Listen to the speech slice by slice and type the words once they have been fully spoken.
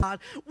God,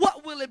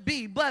 what will it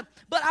be? But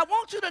I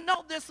want you to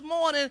know this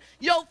morning,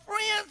 your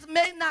friends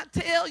may not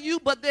tell you,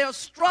 but they're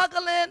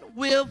struggling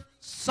with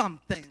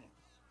something.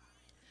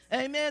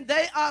 Amen.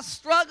 They are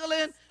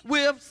struggling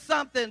with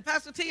something.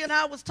 Pastor T and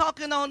I was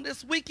talking on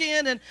this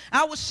weekend, and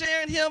I was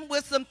sharing him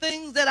with some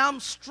things that I'm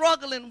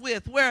struggling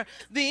with, where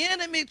the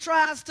enemy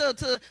tries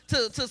to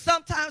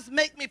sometimes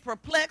make me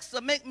perplexed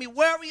or make me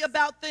worry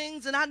about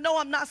things, and I know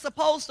I'm not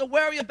supposed to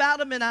worry about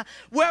them, and I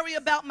worry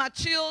about my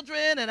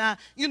children, and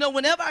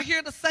whenever I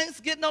hear the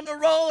saints getting on the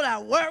road,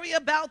 I worry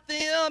about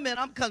them, and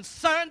I'm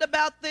concerned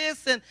about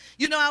this, and,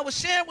 I was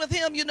sharing with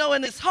him,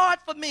 and it's hard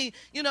for me,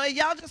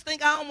 y'all just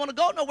think I don't want to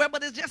go nowhere,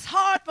 but it's just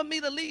hard for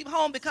me to leave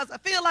home because I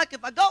feel like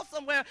if I go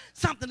somewhere,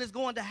 something is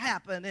going to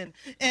happen. And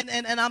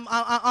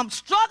I'm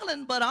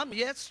struggling, but I'm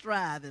yet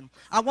striving.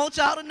 I want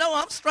y'all to know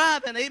I'm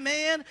striving.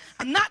 Amen.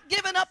 I'm not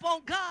giving up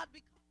on God.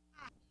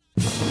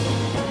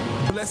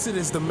 Blessed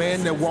is the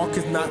man that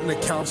walketh not in the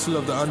counsel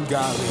of the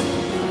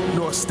ungodly,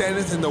 nor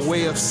standeth in the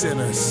way of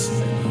sinners,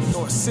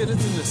 nor sitteth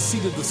in the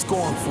seat of the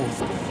scornful.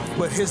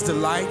 But his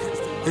delight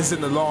is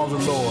in the law of the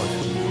Lord,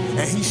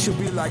 and he shall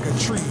be like a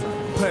tree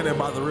planted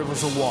by the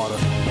rivers of water.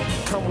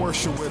 Come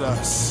worship with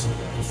us.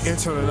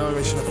 Internal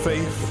Denomination of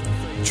Faith,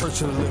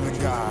 Church of the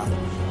Living God,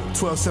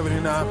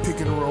 1279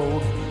 Pickens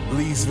Road,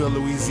 Leesville,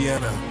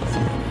 Louisiana,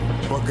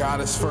 where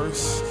God is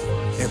first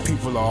and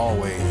people are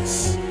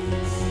always.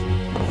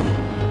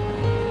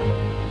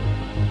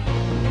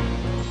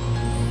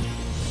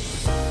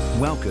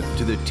 Welcome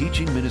to the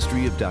teaching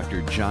ministry of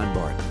Dr. John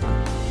Barton.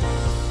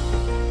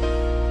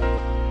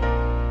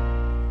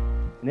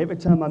 And every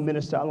time I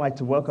minister, I like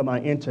to welcome our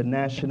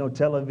international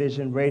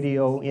television,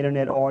 radio,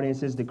 internet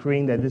audiences,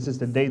 decreeing that this is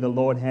the day the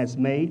Lord has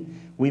made.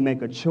 We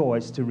make a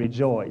choice to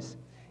rejoice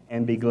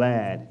and be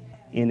glad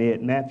in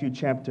it. Matthew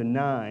chapter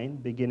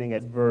 9,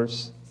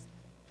 let's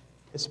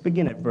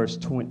begin at verse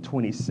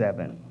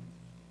 27.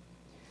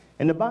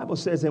 And the Bible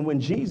says, and when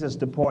Jesus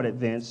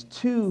departed thence,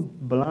 two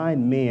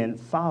blind men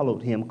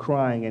followed him,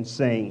 crying and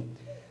saying,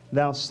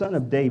 Thou Son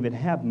of David,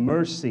 have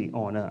mercy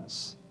on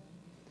us.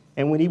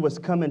 And when he was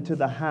coming to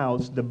the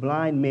house, the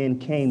blind men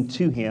came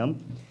to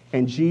him,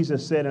 and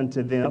Jesus said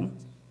unto them,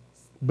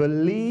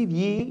 Believe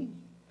ye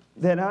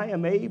that I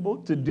am able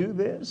to do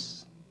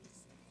this?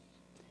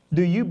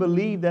 Do you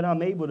believe that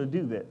I'm able to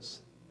do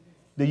this?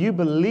 Do you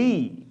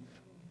believe?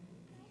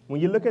 When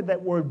you look at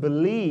that word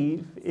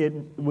believe,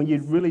 when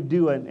you really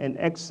do an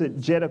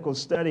exegetical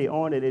study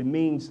on it, it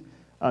means,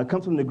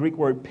 comes from the Greek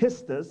word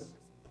pistis,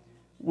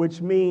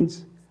 which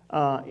means,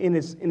 in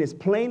its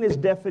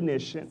plainest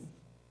definition,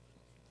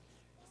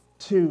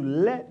 to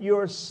let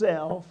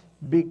yourself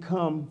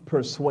become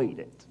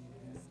persuaded.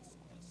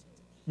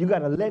 You got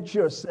to let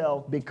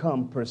yourself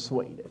become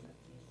persuaded.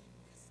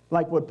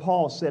 Like what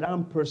Paul said,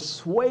 I'm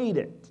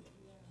persuaded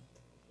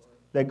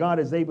that God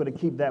is able to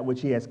keep that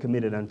which he has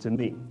committed unto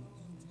me.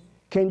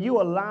 Can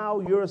you allow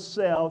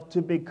yourself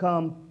to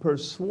become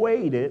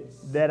persuaded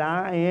that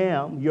I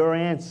am your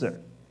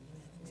answer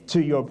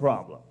to your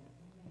problem?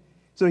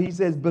 So he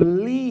says,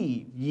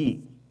 believe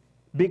ye,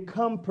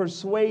 become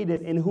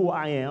persuaded in who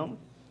I am,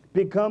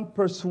 become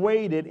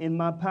persuaded in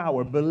my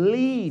power.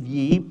 Believe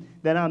ye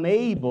that I'm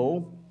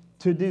able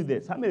to do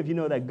this. How many of you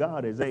know that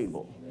God is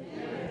able?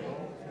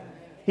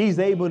 He's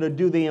able to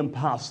do the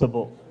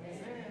impossible.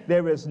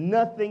 There is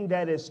nothing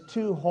that is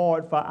too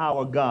hard for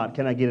our God.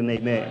 Can I get an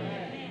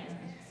amen?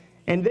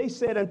 And they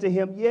said unto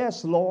him,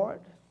 Yes, Lord,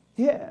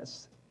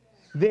 yes.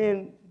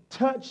 Then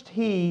touched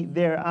he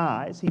their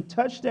eyes. He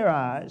touched their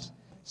eyes,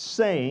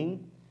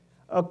 saying,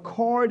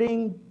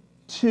 According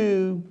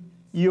to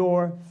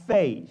your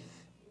faith,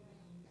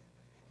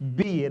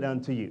 be it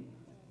unto you.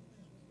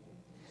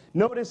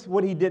 Notice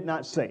what he did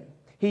not say.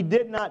 He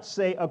did not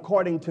say,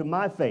 according to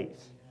my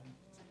faith,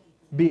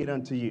 be it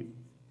unto you.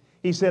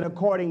 He said,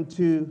 according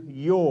to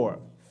your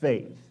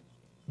faith,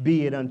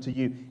 be it unto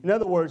you. In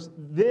other words,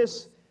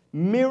 this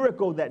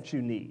miracle that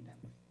you need,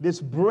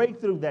 this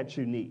breakthrough that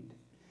you need,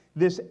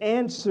 this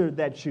answer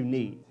that you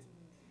need,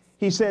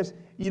 he says,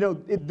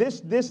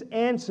 this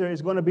answer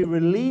is going to be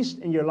released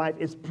in your life.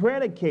 It's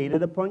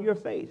predicated upon your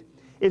faith.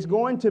 It's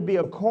going to be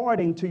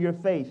according to your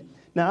faith.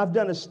 Now, I've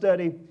done a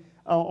study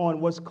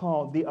on what's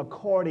called the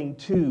according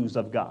tos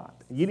of God.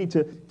 You need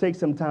to take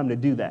some time to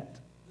do that.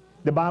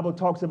 The Bible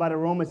talks about in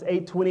Romans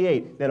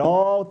 8:28 that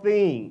all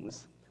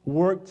things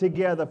work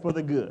together for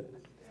the good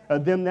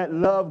of them that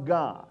love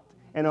God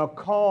and are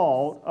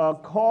called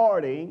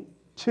according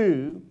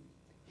to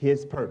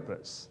his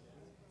purpose.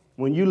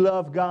 When you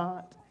love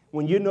God,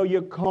 when you know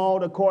you're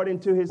called according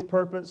to his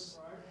purpose,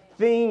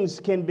 things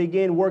can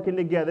begin working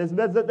together.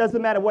 It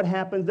doesn't matter what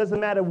happens, doesn't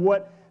matter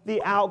what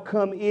the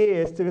outcome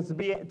is.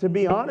 To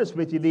be honest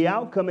with you, the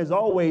outcome is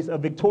always a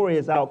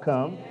victorious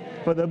outcome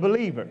for the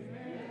believer.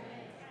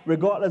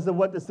 Regardless of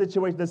what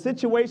the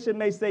situation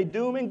may say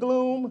doom and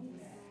gloom,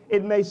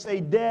 it may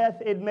say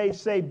death, it may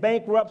say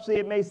bankruptcy,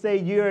 it may say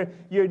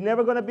you're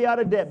never going to be out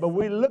of debt, but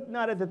we look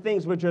not at the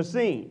things which are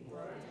seen,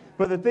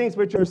 for the things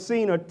which are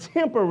seen are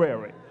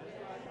temporary,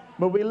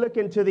 but we look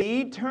into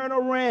the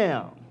eternal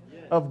realm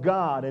of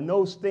God, and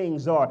those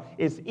things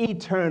it's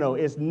eternal,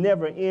 it's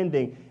never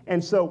ending.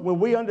 And so when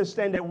we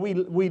understand that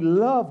we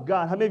love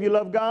God, how many of you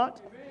love God?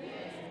 Amen.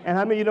 And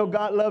how many of you know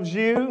God loves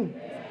you?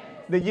 Amen.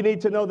 Then you need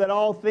to know that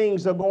all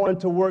things are going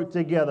to work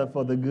together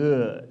for the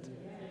good.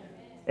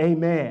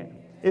 Amen.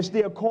 It's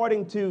the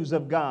according to's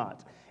of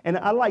God. And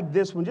I like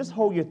this one. Just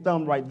hold your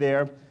thumb right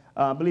there.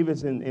 I believe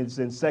it's in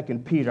 2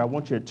 Peter. I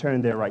want you to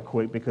turn there right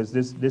quick because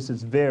this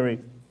is very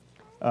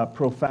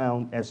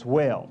profound as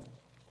well.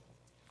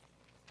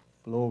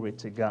 Glory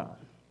to God.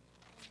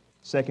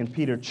 2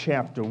 Peter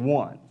chapter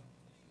 1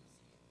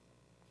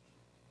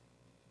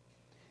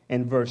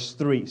 and verse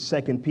 3.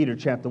 2 Peter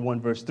chapter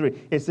 1 verse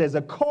 3. It says,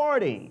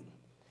 according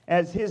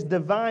as his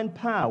divine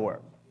power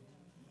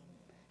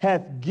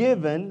hath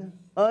given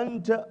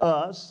unto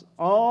us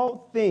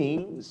all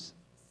things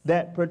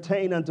that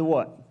pertain unto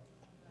what?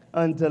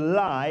 Unto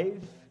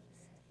life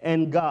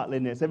and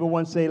godliness.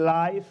 Everyone say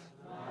life,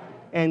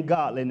 and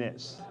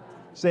godliness.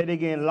 Say it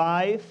again,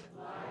 life,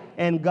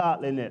 and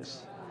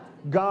godliness.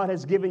 God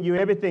has given you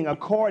everything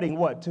according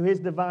what? To his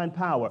divine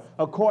power.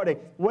 According,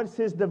 what's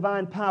his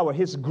divine power?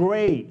 His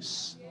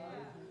grace.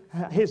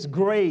 His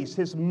grace,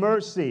 his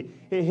mercy,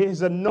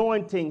 his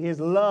anointing, his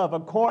love.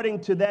 According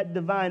to that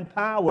divine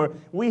power,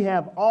 we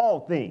have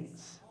all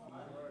things.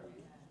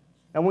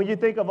 And when you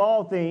think of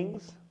all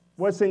things,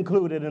 what's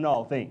included in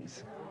all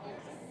things?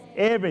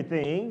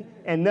 Everything,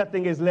 and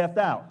nothing is left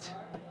out.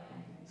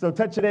 So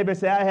touch your neighbor and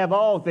say, I have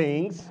all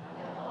things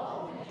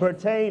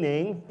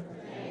pertaining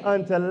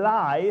unto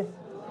life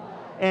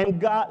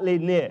and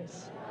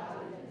godliness.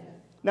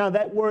 Now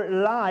that word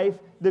life,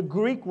 the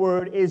Greek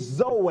word is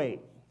zoe,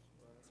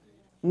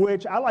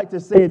 which I like to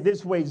say it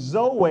this way.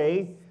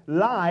 Zoe,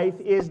 life,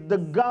 is the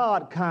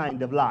God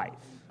kind of life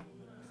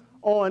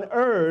on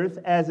earth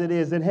as it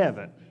is in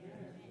heaven.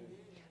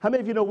 How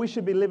many of you know we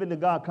should be living the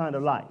God kind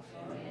of life?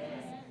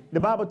 The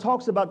Bible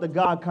talks about the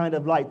God kind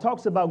of life,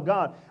 talks about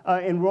God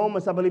in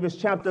Romans, I believe it's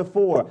chapter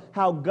 4,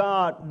 how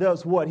God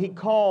does what? He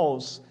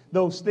calls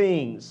those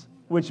things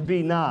which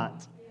be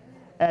not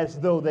as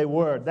though they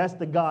were. That's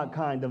the God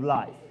kind of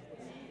life.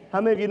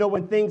 How many of you know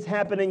when things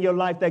happen in your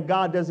life that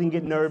God doesn't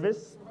get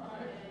nervous?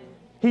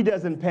 He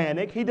doesn't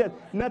panic.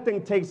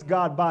 Nothing takes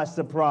God by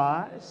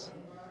surprise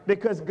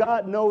because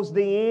God knows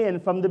the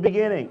end from the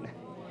beginning.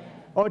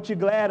 Aren't you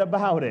glad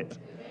about it?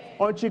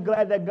 Aren't you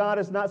glad that God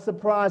is not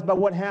surprised by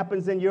what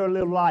happens in your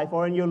little life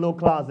or in your little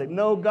closet?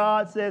 No,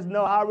 God says,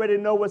 no, I already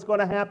know what's going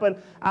to happen.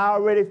 I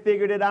already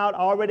figured it out. I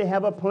already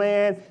have a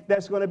plan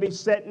that's going to be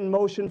set in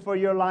motion for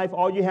your life.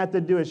 All you have to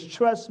do is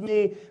trust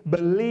me,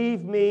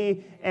 believe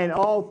me, and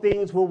all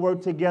things will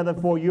work together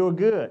for your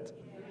good.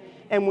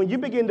 And when you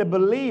begin to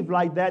believe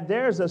like that,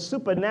 there's a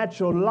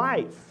supernatural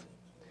life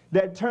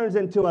that turns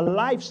into a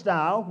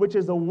lifestyle, which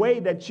is a way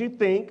that you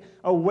think,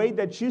 a way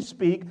that you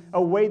speak,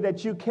 a way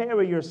that you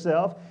carry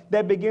yourself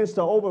that begins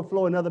to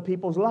overflow in other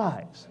people's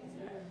lives.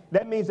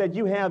 That means that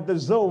you have the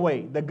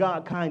Zoe, the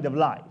God kind of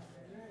life.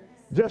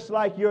 Just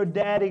like your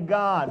daddy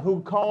God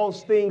who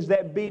calls things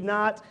that be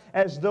not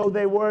as though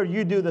they were,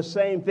 you do the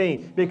same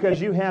thing because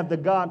you have the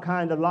God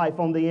kind of life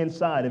on the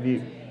inside of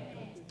you.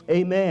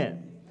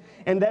 Amen.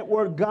 And that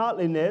word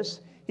godliness,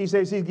 he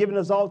says he's given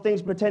us all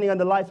things pertaining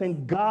unto life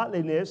and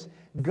godliness.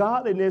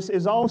 Godliness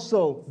is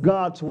also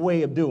God's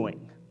way of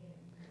doing,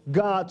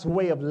 God's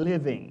way of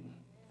living.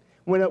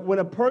 When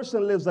a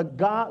person lives a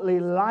godly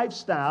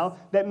lifestyle,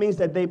 that means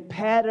that they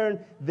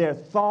pattern their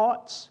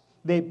thoughts,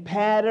 they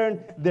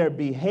pattern their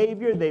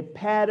behavior, they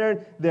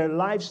pattern their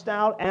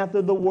lifestyle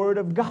after the Word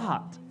of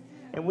God.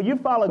 And when you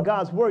follow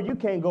God's Word, you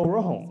can't go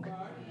wrong.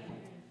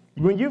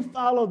 When you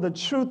follow the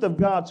truth of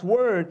God's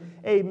Word,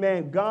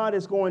 amen, God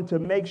is going to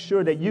make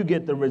sure that you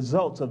get the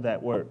results of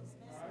that Word.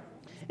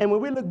 And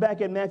when we look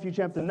back at Matthew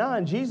chapter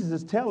 9, Jesus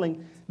is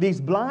telling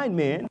these blind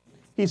men,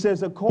 he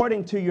says,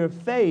 according to your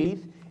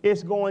faith,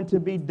 it's going to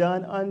be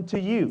done unto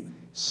you.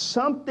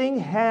 Something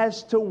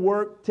has to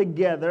work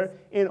together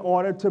in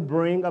order to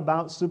bring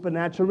about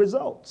supernatural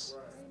results.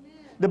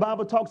 The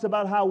Bible talks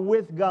about how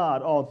with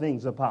God all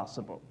things are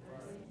possible.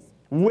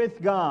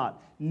 With God,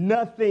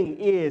 nothing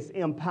is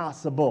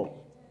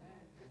impossible.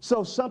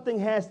 So something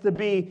has to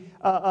be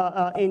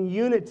in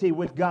unity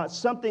with God.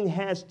 Something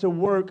has to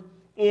work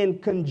in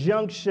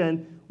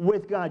conjunction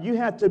with God. You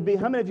have to be,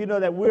 how many of you know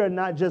that we're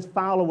not just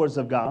followers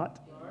of God?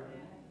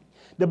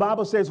 The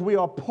Bible says we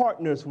are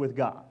partners with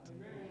God.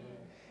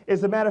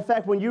 As a matter of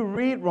fact, when you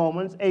read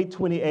Romans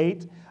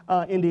 8:28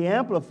 in the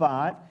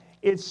Amplified,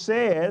 it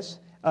says,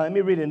 let me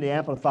read it in the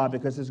Amplified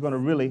because it's going to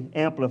really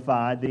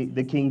amplify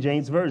the King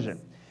James Version.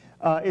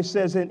 It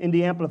says in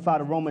the Amplified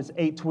of Romans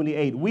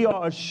 8:28, we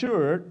are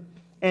assured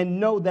and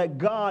know that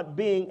God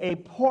being a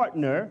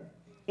partner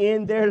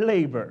in their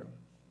labor,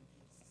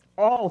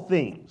 all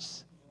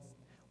things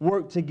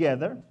work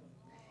together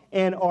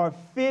and are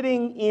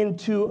fitting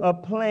into a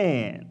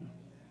plan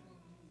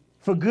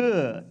for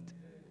good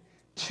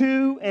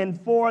to and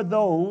for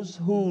those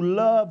who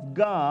love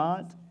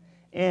God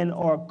and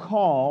are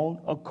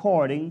called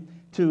according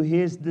to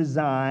his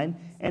design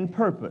and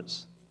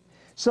purpose.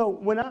 So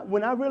when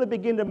I really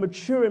begin to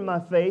mature in my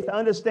faith, I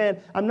understand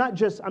I'm not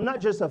just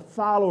a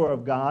follower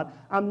of God.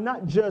 I'm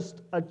not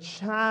just a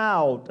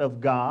child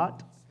of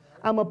God.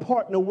 I'm a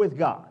partner with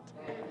God.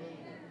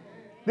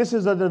 This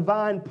is a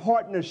divine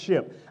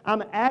partnership.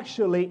 I'm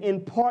actually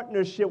in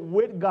partnership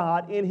with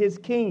God in his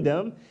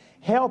kingdom,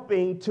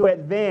 helping to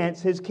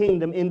advance his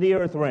kingdom in the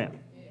earth realm.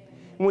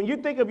 When you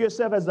think of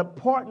yourself as a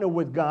partner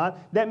with God,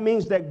 that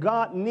means that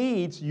God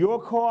needs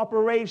your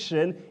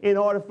cooperation in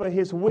order for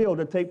his will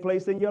to take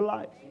place in your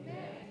life.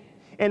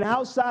 And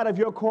outside of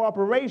your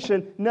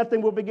cooperation,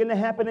 nothing will begin to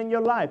happen in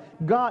your life.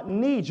 God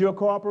needs your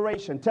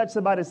cooperation. Touch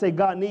somebody and say,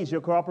 God needs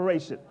your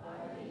cooperation.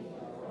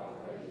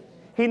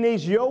 He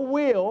needs your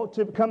will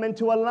to come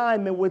into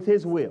alignment with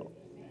his will.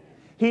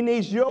 He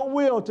needs your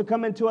will to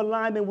come into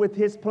alignment with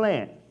his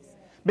plan.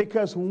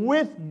 Because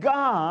with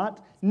God,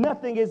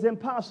 nothing is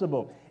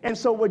impossible. And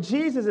so what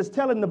Jesus is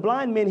telling the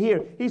blind men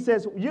here, he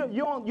says,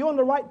 you're on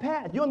the right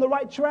path. You're on the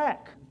right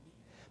track.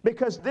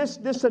 Because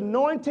this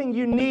anointing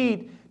you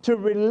need to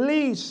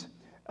release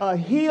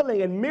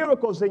healing and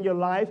miracles in your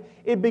life,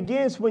 it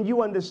begins when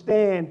you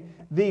understand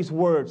these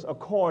words,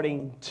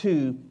 according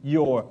to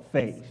your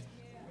faith.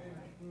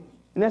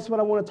 And that's what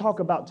I want to talk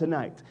about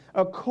tonight.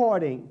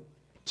 According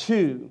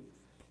to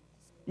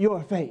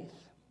your faith.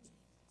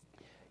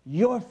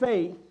 Your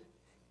faith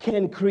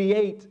can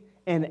create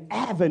an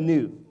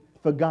avenue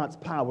for God's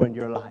power in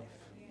your life.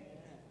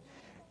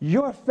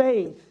 Your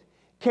faith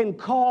can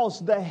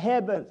cause the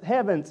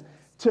heavens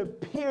to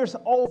pierce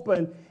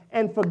open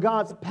and for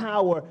God's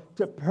power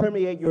to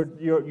permeate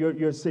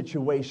your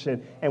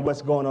situation and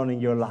what's going on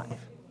in your life.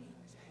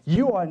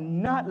 You are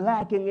not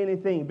lacking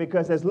anything,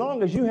 because as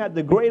long as you have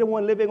the greater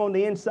one living on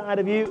the inside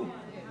of you,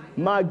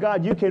 my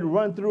God, you can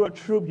run through a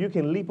troop, you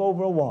can leap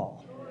over a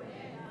wall.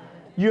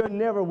 You're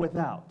never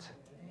without.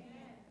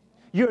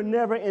 You're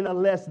never in a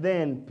less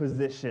than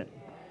position.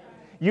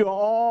 You're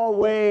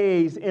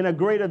always in a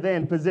greater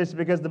than position,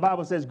 because the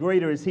Bible says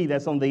greater is he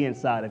that's on the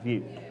inside of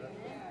you.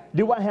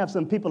 Do I have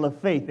some people of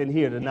faith in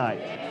here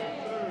tonight?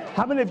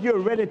 How many of you are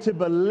ready to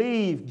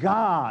believe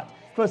God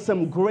for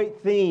some great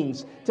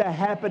things to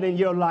happen in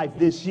your life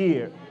this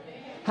year?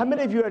 How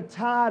many of you are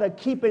tired of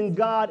keeping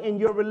God in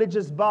your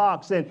religious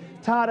box and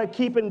tired of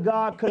keeping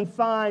God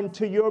confined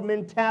to your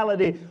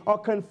mentality or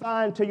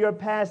confined to your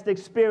past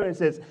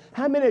experiences?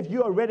 How many of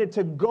you are ready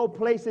to go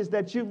places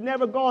that you've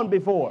never gone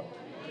before?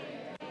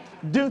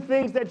 Do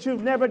things that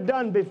you've never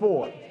done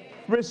before.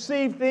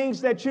 Receive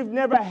things that you've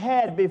never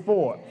had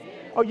before.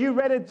 Are you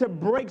ready to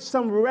break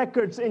some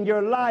records in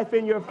your life,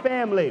 in your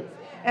family?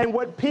 And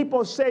what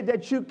people say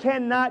that you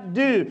cannot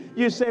do,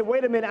 you say,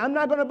 wait a minute, I'm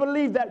not going to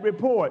believe that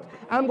report.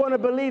 I'm going to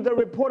believe the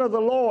report of the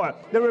Lord.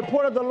 The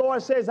report of the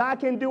Lord says I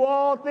can do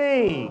all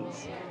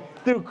things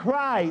through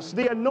Christ,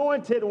 the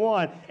anointed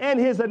one, and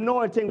his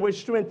anointing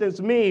which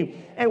strengthens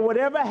me. And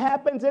whatever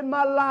happens in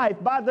my life,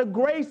 by the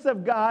grace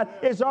of God,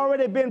 it's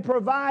already been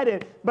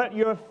provided. But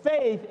your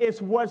faith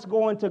is what's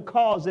going to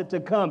cause it to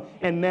come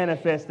and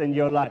manifest in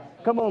your life.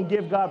 Come on,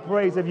 give God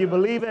praise if you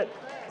believe it.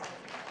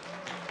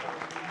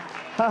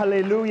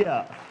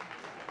 Hallelujah.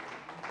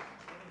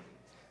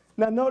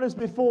 Now notice,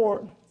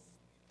 before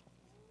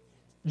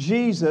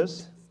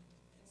Jesus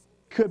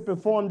could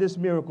perform this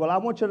miracle, I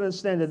want you to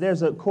understand that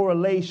there's a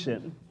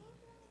correlation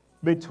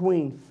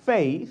between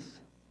faith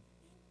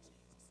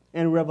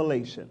and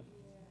revelation.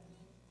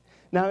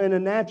 Now, in a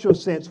natural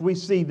sense, we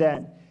see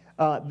that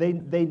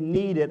they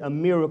needed a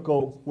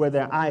miracle where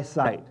their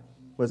eyesight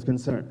was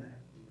concerned.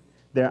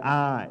 Their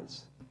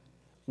eyes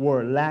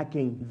were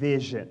lacking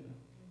vision.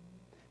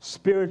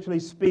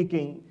 Spiritually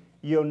speaking,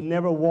 you'll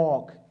never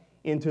walk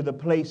into the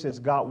places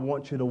God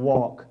wants you to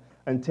walk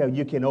until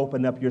you can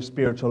open up your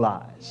spiritual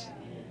eyes.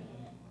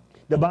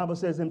 The Bible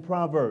says in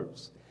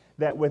Proverbs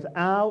that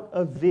without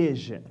a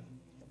vision,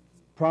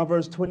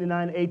 Proverbs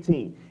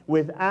 29:18,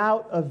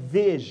 without a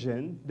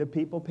vision, the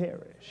people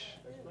perish.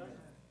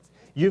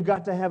 You've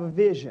got to have a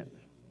vision.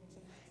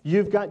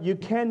 You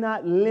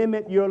cannot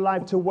limit your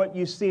life to what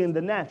you see in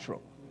the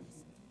natural.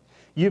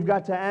 You've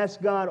got to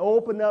ask God,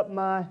 open up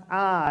my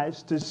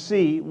eyes to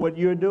see what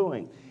you're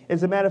doing.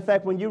 As a matter of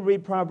fact, when you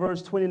read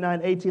Proverbs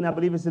 29:18, I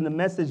believe it's in the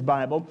Message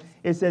Bible,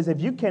 it says, if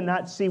you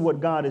cannot see what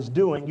God is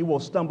doing, you will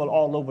stumble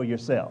all over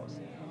yourselves.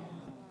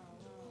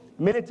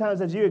 Many times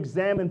as you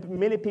examine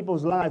many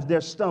people's lives, they're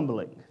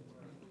stumbling.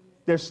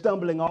 They're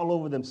stumbling all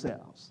over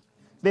themselves.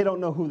 They don't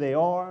know who they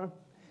are.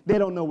 They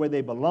don't know where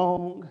they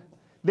belong.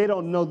 They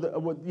don't know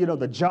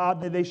the job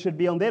that they should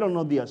be on. They don't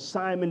know the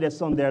assignment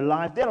that's on their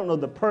life. They don't know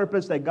the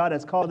purpose that God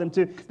has called them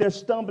to. They're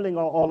stumbling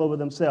all over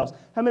themselves.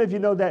 How many of you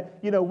know that,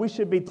 we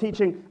should be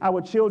teaching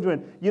our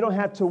children, you don't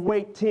have to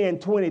wait 10,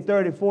 20,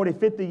 30, 40,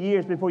 50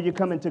 years before you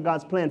come into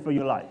God's plan for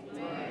your life.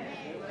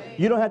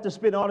 You don't have to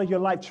spend all of your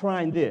life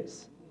trying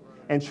this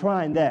and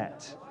trying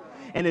that.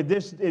 And if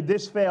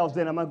this fails,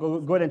 then I'm going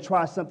to go ahead and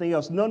try something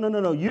else.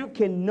 No. You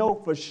can know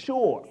for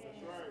sure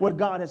what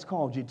God has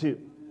called you to.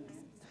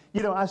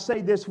 I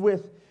say this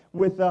with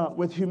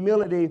with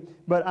humility,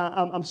 but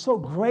I'm so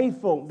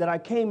grateful that I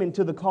came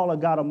into the call of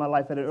God on my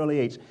life at an early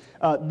age.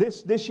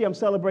 This year I'm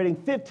celebrating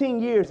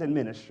 15 years in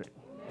ministry.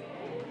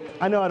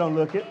 I know I don't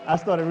look it. I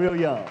started real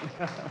young.